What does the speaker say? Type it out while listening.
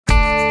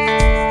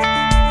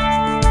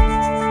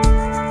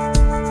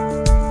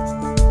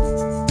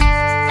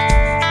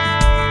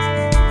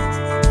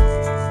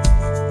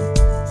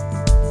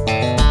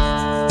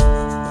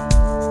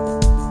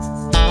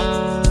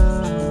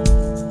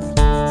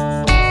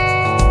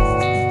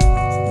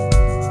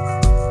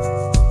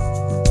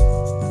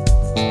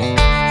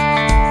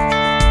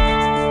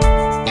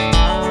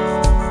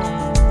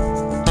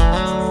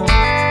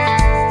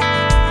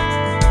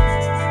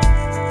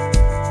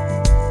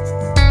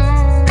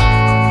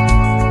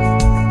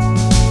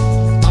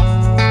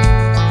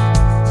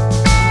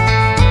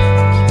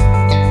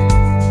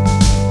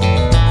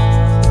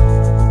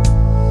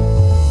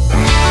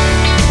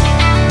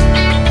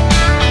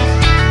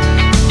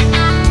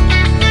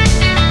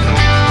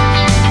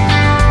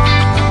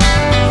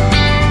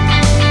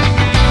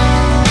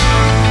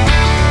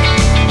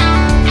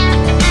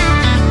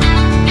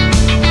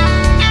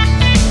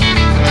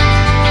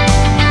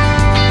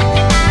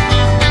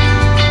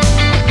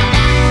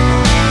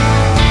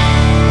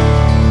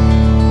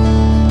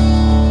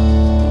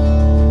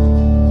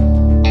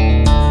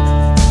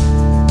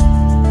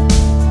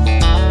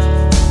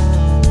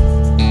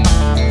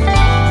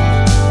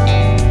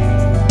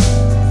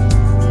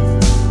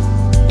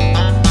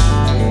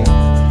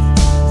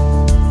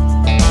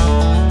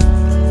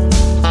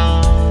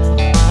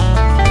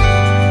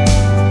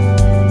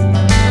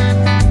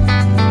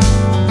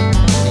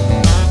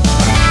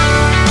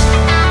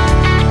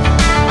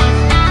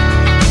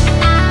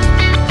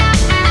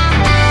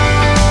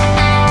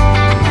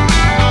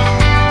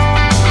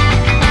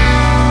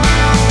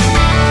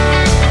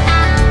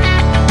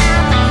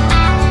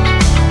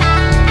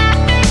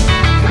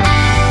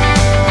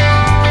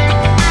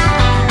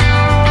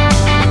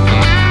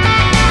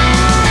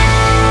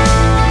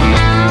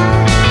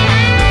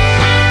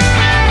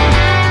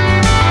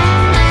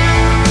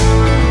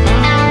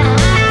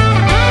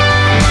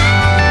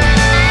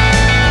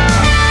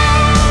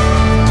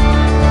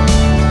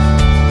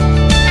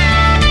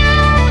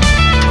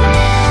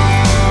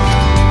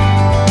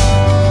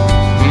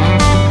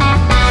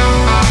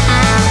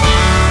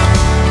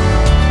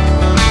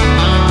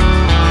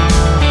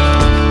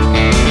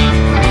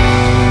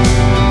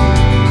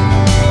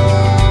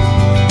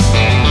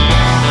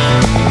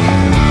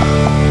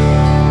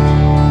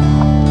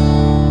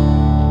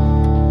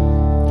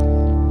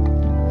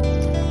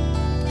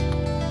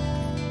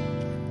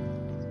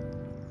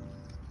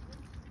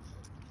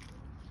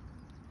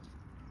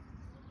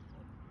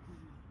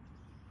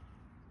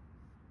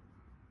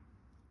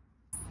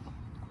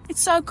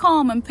It's so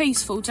calm and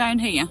peaceful down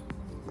here.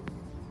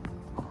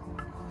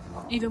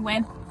 Even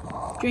when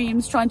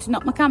Dream's trying to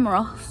knock my camera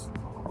off.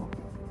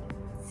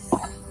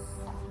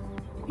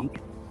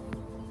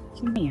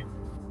 Come here.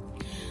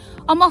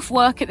 I'm off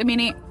work at the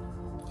minute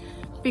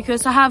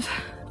because I have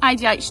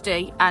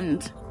ADHD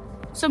and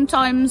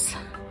sometimes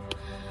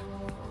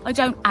I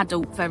don't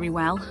adult very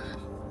well.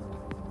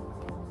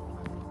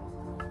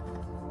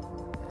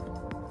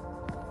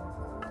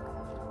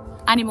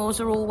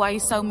 Animals are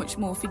always so much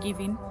more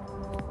forgiving,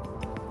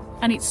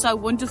 and it's so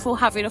wonderful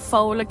having a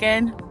foal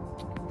again.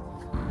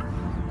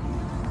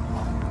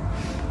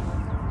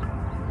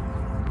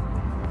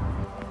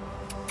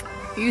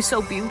 You're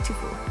so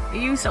beautiful.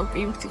 You're so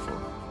beautiful.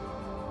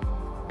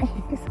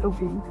 You're so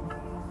beautiful.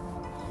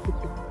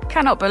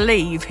 Cannot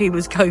believe he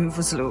was going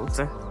for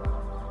slaughter.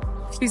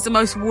 He's the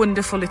most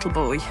wonderful little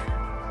boy.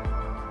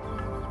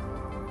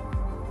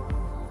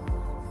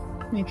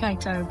 Okay,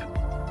 Toad.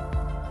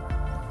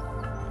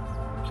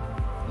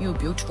 You're a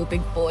beautiful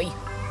big boy.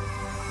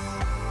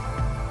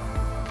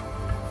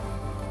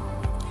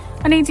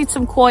 I needed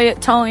some quiet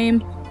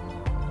time,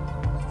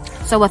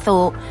 so I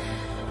thought,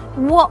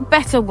 what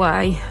better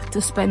way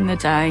to spend the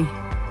day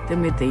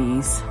than with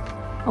these?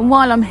 And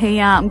while I'm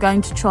here, I'm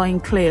going to try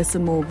and clear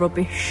some more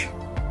rubbish.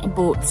 I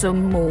bought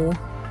some more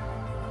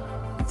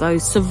of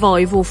those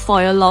survival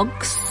fire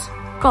logs.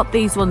 Got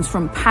these ones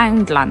from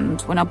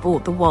Poundland when I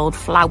bought the wild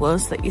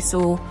flowers that you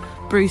saw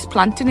Bruce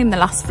planting in the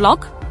last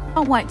vlog.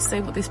 Can't wait to see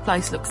what this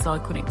place looks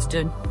like when it's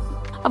done.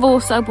 I've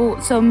also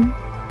bought some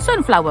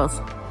sunflowers,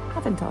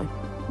 haven't I?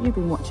 You've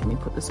been watching me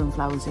put the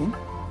sunflowers in.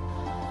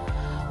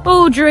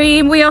 Oh,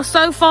 Dream, we are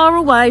so far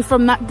away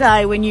from that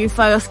day when you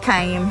first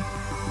came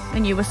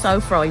and you were so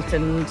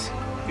frightened.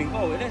 Think,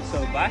 oh, it is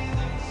so bad.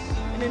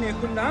 And then you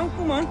come down,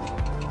 come on.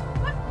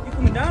 You're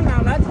coming down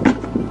now, lad.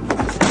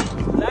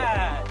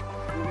 Lad.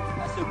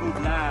 That's a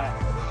good lad.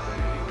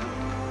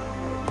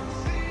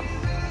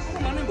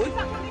 Come on, then, boy.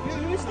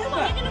 You're a stepper. Come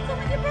on, you're going to come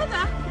with your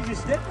brother? He's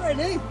a stepper,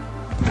 isn't he?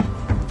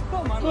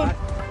 Come on, lad.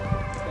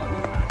 Come on,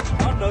 lad.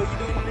 Oh, no, you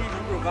don't want to leave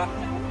your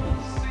brother.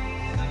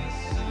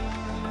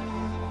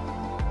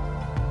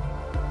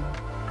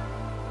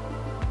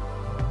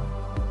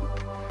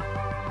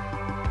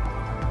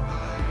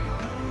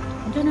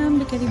 I don't know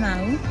how to get him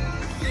out.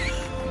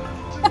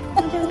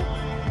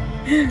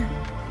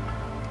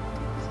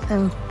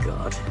 Oh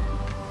God.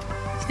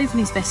 He's living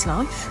his best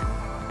life.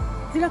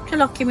 You'll have to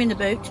lock him in the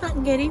boot so I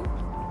can get him.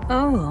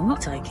 Oh, I'm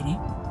not taking him.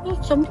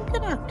 Well, somebody's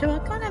going to have to. I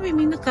can't have him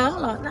in the car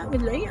like that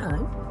with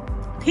Leo.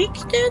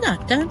 Pigs do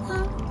that,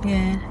 don't they?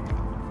 Yeah.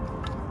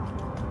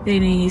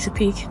 Really, he's a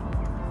pig.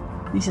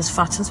 He's as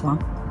fat as one.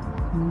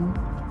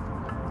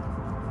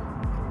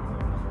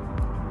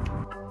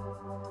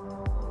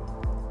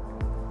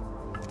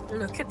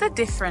 Look at the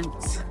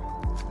difference.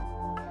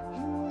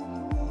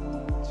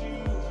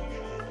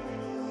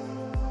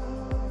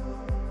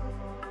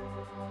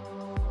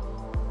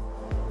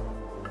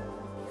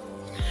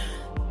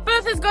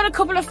 Bertha's got a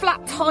couple of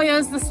flat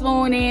tyres this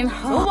morning.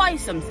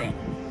 Always something.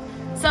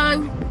 So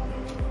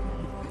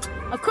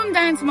I've come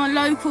down to my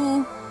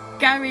local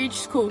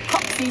garage called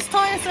Coxey's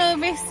Tyre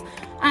Service,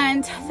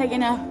 and they're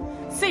gonna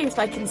see if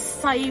they can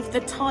save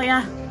the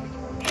tyre.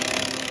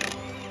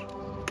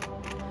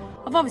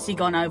 I've obviously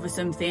gone over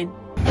something.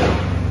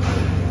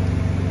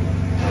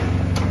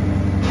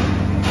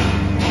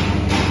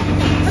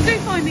 I do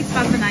find this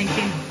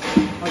fascinating.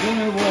 I don't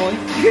know why.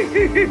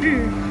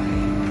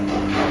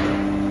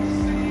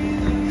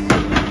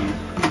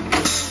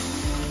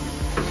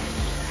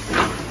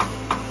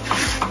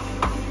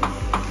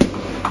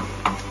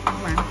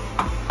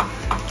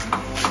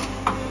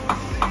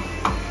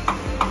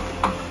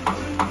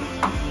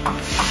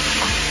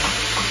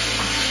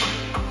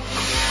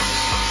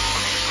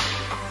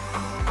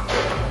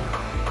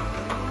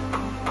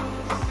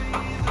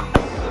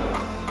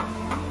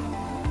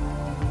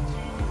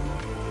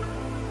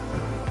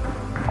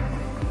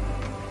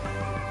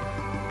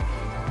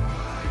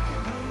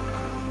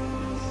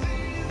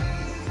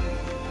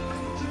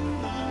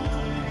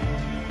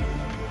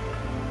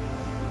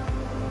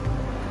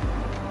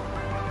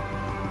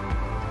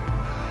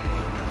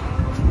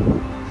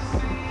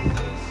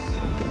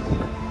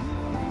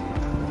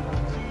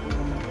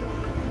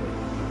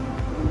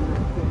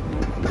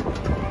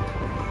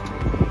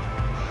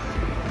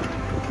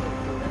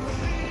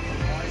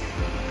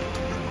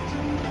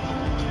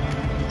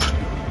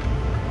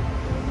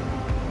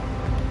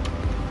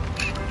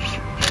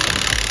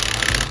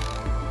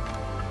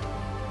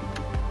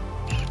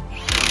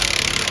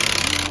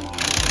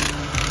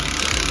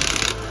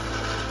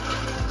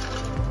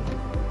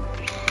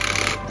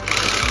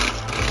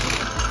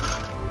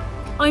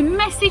 I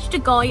messaged a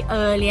guy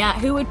earlier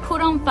who had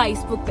put on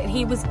Facebook that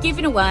he was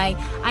giving away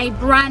a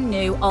brand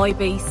new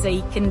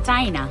IBC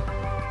container.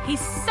 He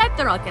said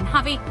that I can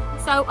have it,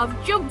 so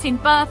I've jumped in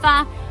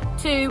Bertha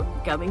to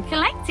go and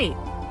collect it.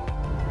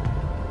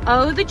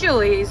 Oh, the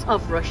joys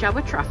of rush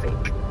hour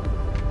traffic.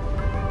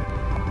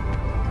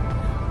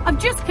 I've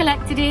just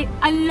collected it.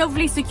 A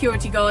lovely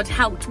security guard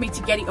helped me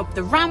to get it up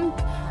the ramp.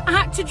 I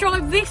had to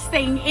drive this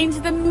thing into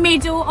the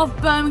middle of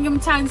Birmingham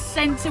town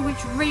centre,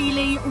 which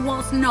really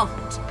was not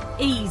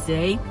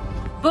easy,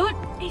 but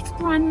it's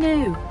brand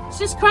new. It's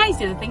just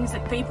crazy the things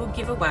that people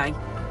give away,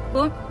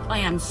 but I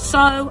am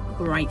so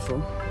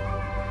grateful.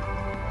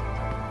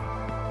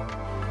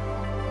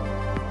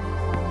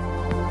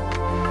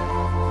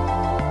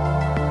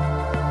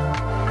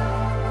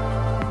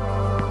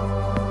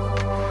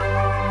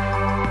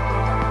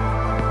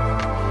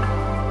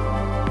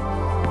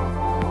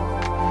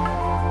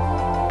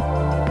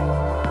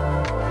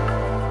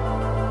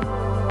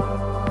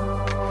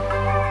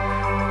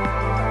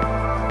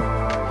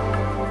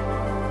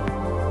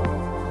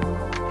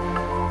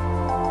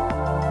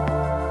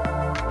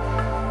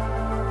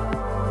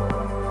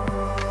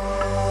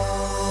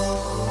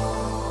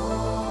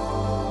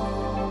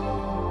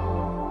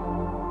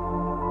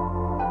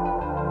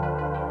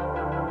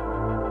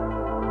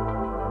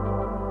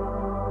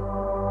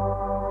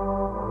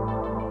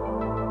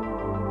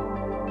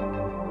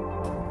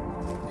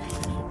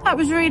 That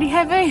was really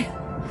heavy.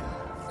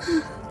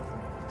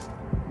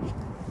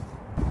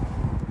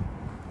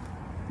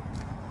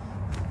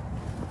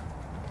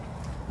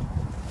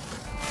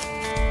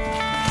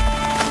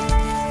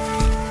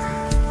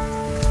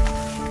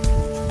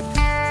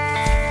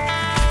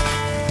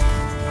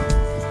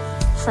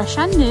 Fresh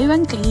and new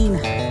and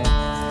clean.